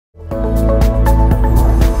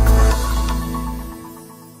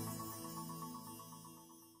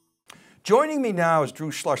Joining me now is Drew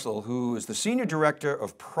Schlussel, who is the Senior Director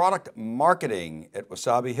of Product Marketing at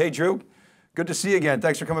Wasabi. Hey, Drew, good to see you again.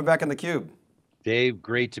 Thanks for coming back on theCUBE. Dave,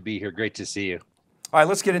 great to be here. Great to see you. All right,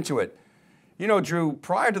 let's get into it. You know, Drew,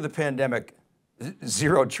 prior to the pandemic,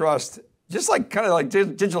 zero trust, just like kind of like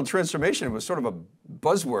digital transformation was sort of a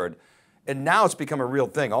buzzword. And now it's become a real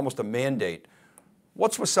thing, almost a mandate.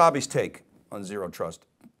 What's Wasabi's take on zero trust?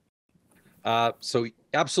 So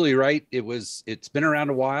absolutely right. It's been around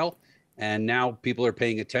a while and now people are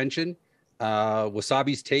paying attention.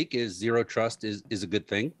 Wasabi's take is zero trust is a good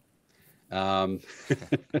thing. There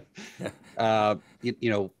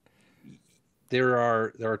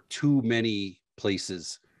are too many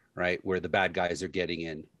places, right, where the bad guys are getting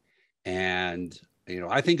in. And,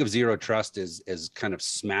 I think of zero trust as kind of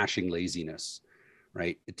smashing laziness,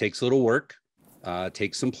 right? It takes a little work,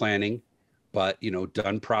 takes some planning, but,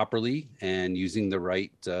 done properly and using the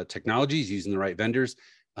right technologies, using the right vendors,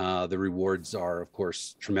 the rewards are, of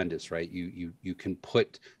course, tremendous, right? You can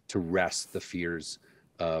put to rest the fears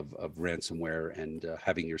of ransomware and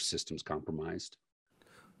having your systems compromised.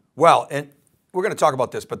 Well, and we're going to talk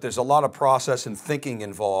about this, but there's a lot of process and thinking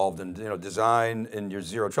involved and design in your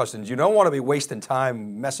zero trust. And you don't want to be wasting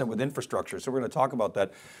time messing with infrastructure. So we're going to talk about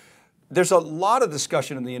that. There's a lot of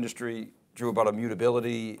discussion in the industry, Drew, about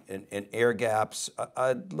immutability and air gaps.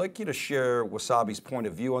 I'd like you to share Wasabi's point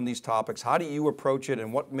of view on these topics. How do you approach it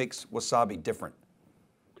and what makes Wasabi different?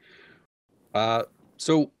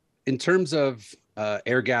 So in terms of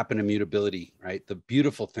air gap and immutability, right? The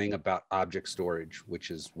beautiful thing about object storage, which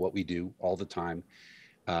is what we do all the time,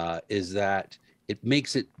 is that it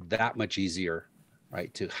makes it that much easier,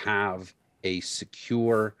 right? To have a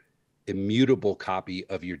secure, immutable copy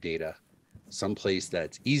of your data, someplace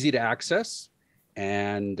that's easy to access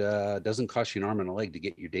and doesn't cost you an arm and a leg to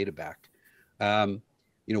get your data back.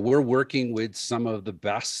 We're working with some of the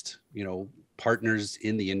best, partners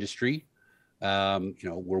in the industry.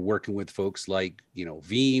 We're working with folks like,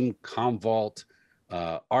 Veeam, Commvault,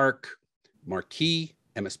 Arc, Marquee,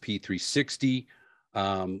 MSP 360,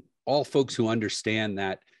 all folks who understand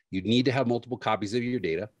that you need to have multiple copies of your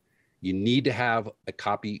data. You need to have a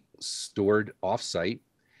copy stored offsite,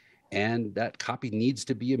 and that copy needs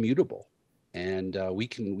to be immutable. And we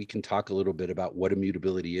can talk a little bit about what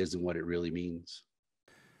immutability is and what it really means.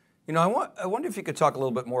 I wonder if you could talk a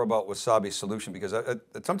little bit more about Wasabi's solution, because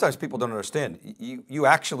sometimes people don't understand. You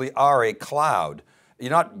actually are a cloud. You're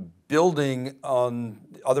not building on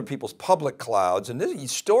other people's public clouds. And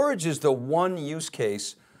storage is the one use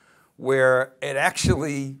case where it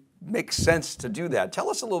actually makes sense to do that. Tell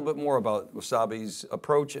us a little bit more about Wasabi's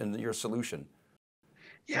approach and your solution.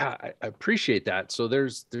 Yeah, I appreciate that. So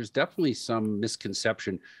there's definitely some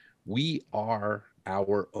misconception. We are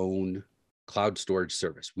our own cloud storage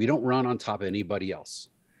service. We don't run on top of anybody else,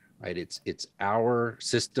 right? It's our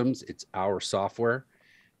systems, it's our software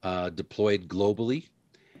deployed globally,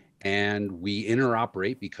 and we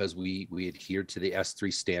interoperate because we adhere to the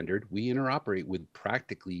S3 standard. We interoperate with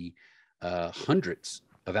practically hundreds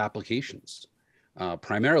of applications.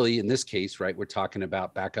 Primarily in this case, right, we're talking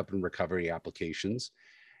about backup and recovery applications,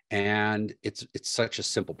 and it's such a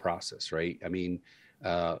simple process, right? I mean,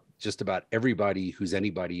 just about everybody who's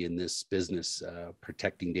anybody in this business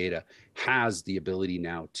protecting data has the ability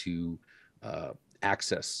now to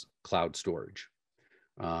access cloud storage.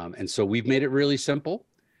 And so we've made it really simple.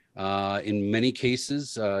 In many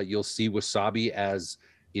cases, you'll see Wasabi as,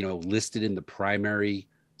 listed in the primary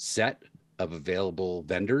set of available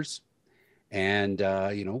vendors. And,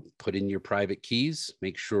 put in your private keys,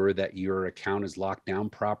 make sure that your account is locked down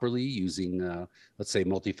properly using, let's say,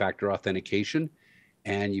 multi-factor authentication.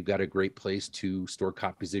 And you've got a great place to store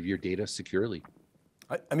copies of your data securely.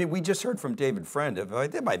 I mean, we just heard from David Friend. If I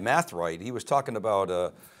did my math right, he was talking about,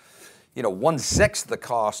 1/6 the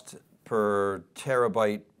cost per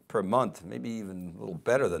terabyte per month, maybe even a little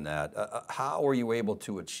better than that. How are you able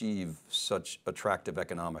to achieve such attractive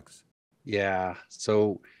economics? Yeah,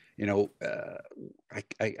 so, I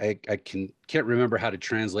can't remember how to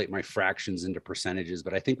translate my fractions into percentages,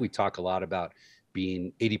 but I think we talk a lot about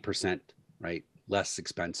being 80%, right? Less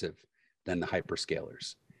expensive than the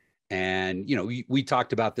hyperscalers. And, we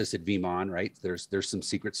talked about this at VeeamON, right? There's some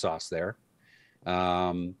secret sauce there.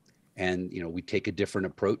 And, we take a different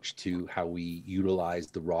approach to how we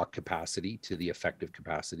utilize the raw capacity to the effective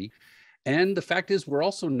capacity. And the fact is we're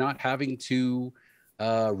also not having to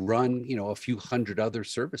run, a few hundred other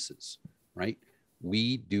services, right?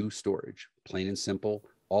 We do storage, plain and simple,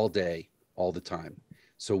 all day, all the time.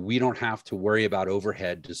 So we don't have to worry about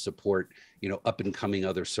overhead to support, up and coming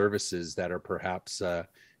other services that are perhaps, going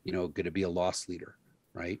to be a loss leader,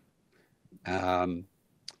 right?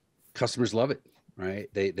 customers love it, right?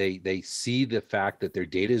 They see the fact that their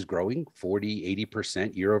data is growing 40,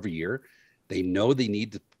 80% year over year. They know they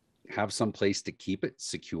need to have some place to keep it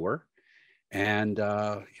secure. And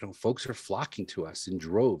folks are flocking to us in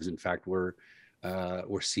droves. In fact, we're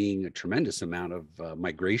seeing a tremendous amount of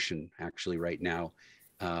migration actually right now,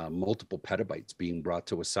 multiple petabytes being brought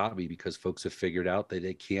to Wasabi because folks have figured out that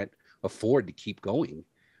they can't afford to keep going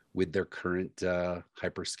with their current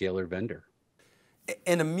hyperscaler vendor.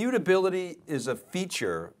 And immutability is a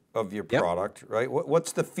feature of your Yep. product, right?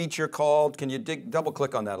 What's the feature called? Can you double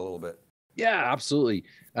click on that a little bit? Yeah, absolutely.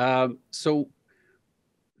 So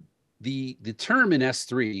the term in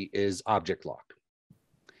S3 is object lock.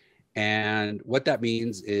 And what that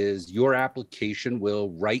means is your application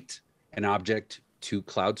will write an object to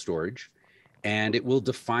cloud storage and it will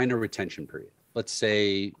define a retention period, let's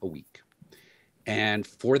say a week. And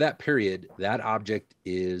for that period, that object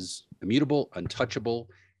is immutable, untouchable,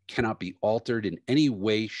 cannot be altered in any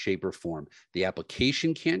way, shape, or form. The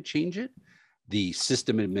application can't change it. The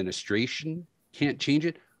system administration can't change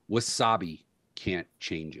it. Wasabi can't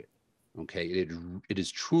change it. Okay, it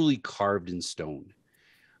is truly carved in stone.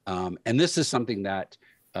 And this is something that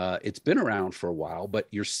it's been around for a while, but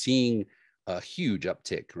you're seeing a huge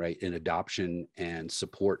uptick, right, in adoption and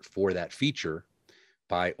support for that feature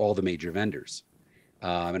by all the major vendors.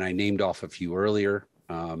 And I named off a few earlier.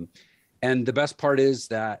 And the best part is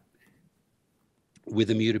that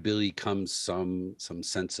with immutability comes some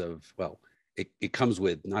sense of, well, it comes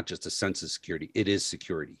with not just a sense of security, it is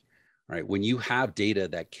security, right? When you have data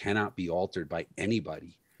that cannot be altered by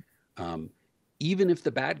anybody, even if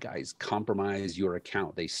the bad guys compromise your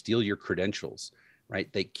account, they steal your credentials,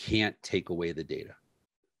 right? They can't take away the data.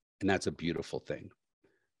 And that's a beautiful thing,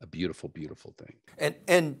 a beautiful, beautiful thing.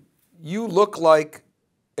 And you look like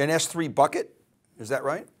an S3 bucket, is that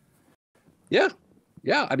right? Yeah.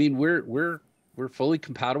 I mean, we're fully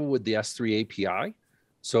compatible with the S3 API.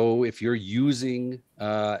 So if you're using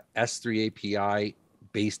S3 API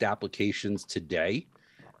based applications today,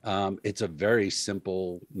 it's a very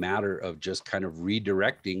simple matter of just kind of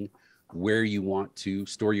redirecting where you want to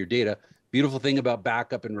store your data. Beautiful thing about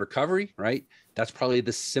backup and recovery, right? That's probably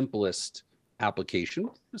the simplest application,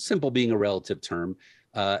 simple being a relative term,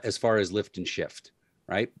 as far as lift and shift,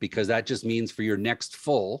 right? Because that just means for your next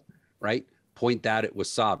full, right? Point that at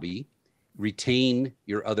Wasabi, retain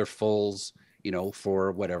your other fulls,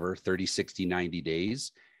 for whatever, 30, 60, 90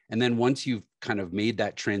 days. And then once you've kind of made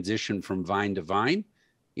that transition from vine to vine,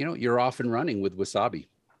 you're off and running with Wasabi.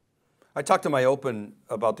 I talked to my open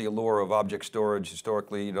about the allure of object storage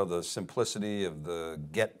historically, the simplicity of the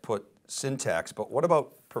get put syntax, but what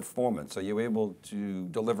about performance? Are you able to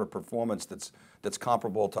deliver performance that's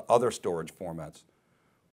comparable to other storage formats?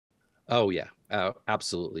 Oh yeah,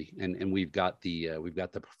 absolutely. And we've got the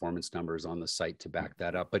performance numbers on the site to back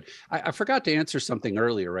that up. But I forgot to answer something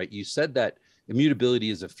earlier, right? You said that immutability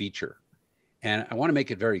is a feature. And I want to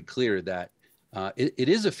make it very clear that it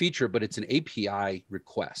is a feature, but it's an API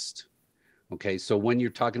request. Okay, so when you're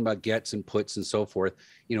talking about gets and puts and so forth,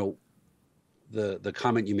 the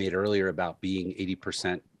comment you made earlier about being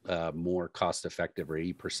 80% more cost effective or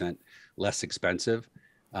 80% less expensive,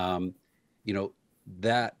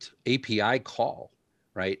 that API call,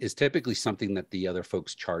 right, is typically something that the other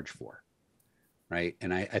folks charge for, right?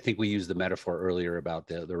 And I think we used the metaphor earlier about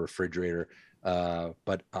the refrigerator,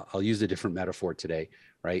 but I'll use a different metaphor today,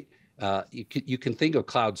 right? You can think of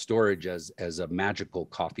cloud storage as a magical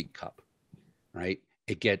coffee cup, right?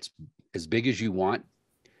 It gets as big as you want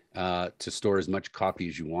to store as much coffee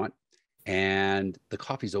as you want, and the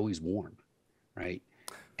coffee's always warm, right?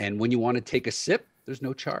 And when you want to take a sip, there's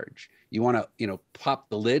no charge. You want to, pop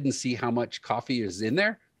the lid and see how much coffee is in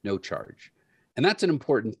there, no charge. And that's an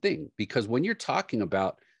important thing because when you're talking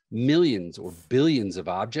about millions or billions of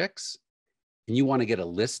objects, and you want to get a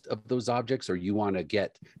list of those objects, or you want to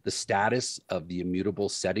get the status of the immutable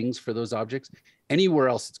settings for those objects, anywhere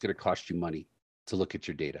else it's going to cost you money to look at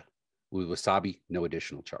your data. With Wasabi, no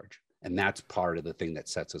additional charge. And that's part of the thing that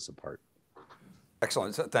sets us apart.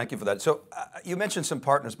 Excellent, thank you for that. So you mentioned some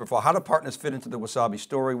partners before. How do partners fit into the Wasabi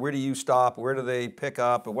story? Where do you stop? Where do they pick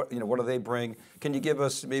up? What do they bring? Can you give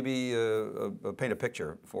us maybe paint a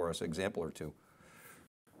picture for us, an example or two?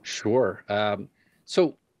 Sure.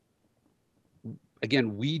 So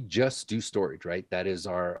again, we just do storage, right? That is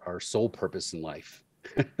our sole purpose in life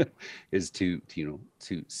is to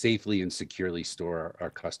safely and securely store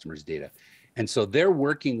our customers' data. And so they're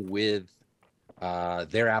working with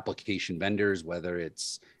their application vendors, whether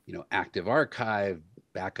it's Active Archive,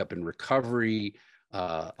 backup and recovery,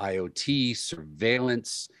 IoT,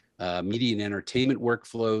 surveillance, media and entertainment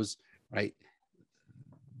workflows, right?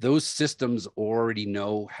 those systems already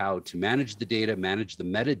know how to manage the data, manage the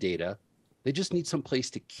metadata. They just need some place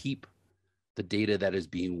to keep the data that is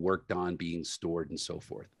being worked on, being stored, and so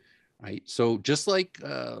forth, right? So just like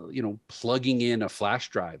plugging in a flash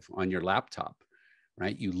drive on your laptop,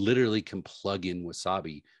 right? You literally can plug in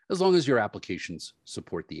Wasabi as long as your applications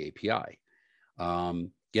support the API.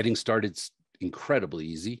 Getting started's incredibly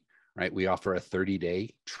easy, right? We offer a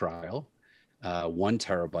 30-day trial, 1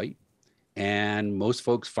 terabyte. And most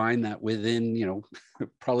folks find that within,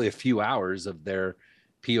 probably a few hours of their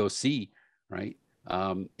POC, right?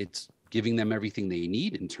 It's giving them everything they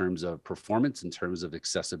need in terms of performance, in terms of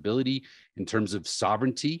accessibility, in terms of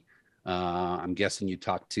sovereignty. I'm guessing you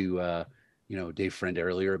talked to, Dave Friend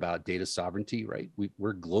earlier about data sovereignty, right?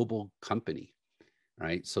 We're a global company,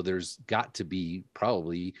 right? So there's got to be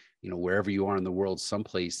probably, wherever you are in the world,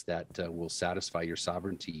 someplace that will satisfy your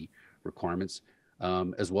sovereignty requirements,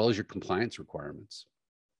 as well as your compliance requirements.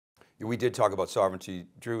 We did talk about sovereignty,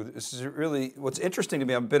 Drew. This is really, what's interesting to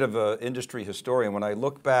me, I'm a bit of an industry historian. When I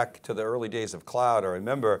look back to the early days of cloud, I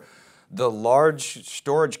remember the large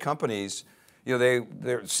storage companies,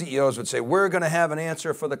 their CEOs would say, we're going to have an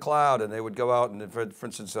answer for the cloud. And they would go out and, for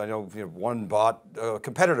instance, I know one bought a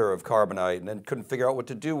competitor of Carbonite and then couldn't figure out what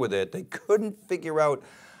to do with it. They couldn't figure out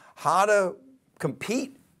how to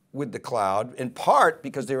compete with the cloud, in part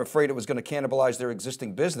because they were afraid it was going to cannibalize their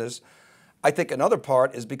existing business. I think another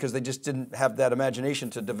part is because they just didn't have that imagination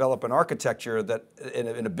to develop an architecture that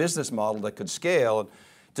in a business model that could scale.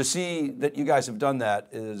 To see that you guys have done that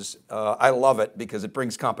is, I love it because it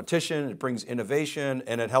brings competition, it brings innovation,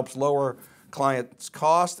 and it helps lower clients'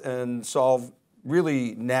 cost and solve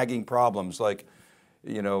really nagging problems like,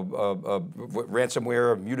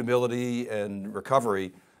 ransomware, mutability, and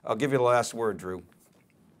recovery. I'll give you the last word, Drew.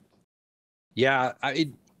 Yeah,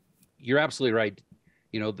 you're absolutely right.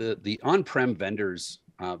 The on-prem vendors,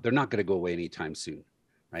 they're not going to go away anytime soon,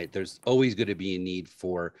 right? There's always going to be a need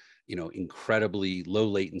for, incredibly low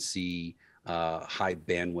latency, high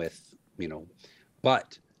bandwidth,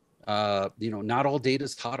 but, not all data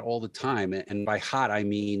is hot all the time. And by hot, I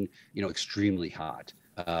mean, extremely hot.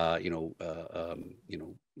 Let's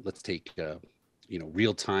take,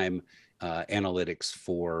 real-time analytics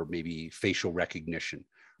for maybe facial recognition,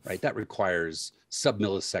 right? That requires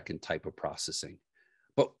sub-millisecond type of processing.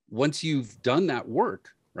 But once you've done that work,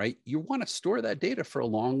 right, you want to store that data for a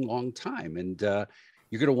long, long time. And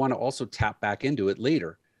you're going to want to also tap back into it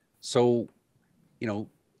later. So,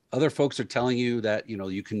 other folks are telling you that,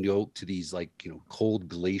 you can go to these cold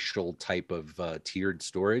glacial type of tiered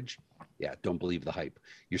storage. Yeah, don't believe the hype.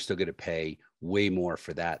 You're still going to pay way more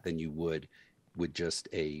for that than you would with just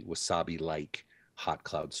a Wasabi-like hot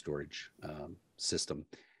cloud storage system.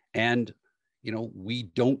 And we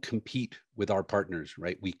don't compete with our partners,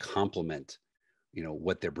 right? We complement,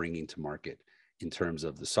 what they're bringing to market in terms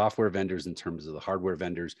of the software vendors, in terms of the hardware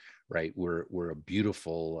vendors, right? We're a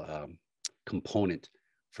beautiful component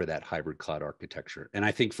for that hybrid cloud architecture. And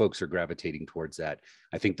I think folks are gravitating towards that.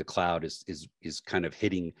 I think the cloud is kind of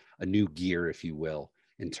hitting a new gear, if you will,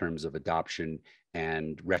 in terms of adoption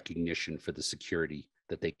and recognition for the security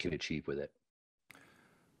that they can achieve with it.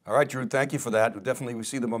 All right, Drew, thank you for that. Definitely we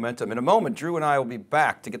see the momentum. In a moment, Drew and I will be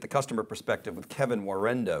back to get the customer perspective with Kevin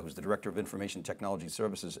Warrenda, who's the Director of Information Technology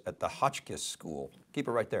Services at the Hotchkiss School. Keep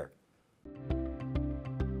it right there.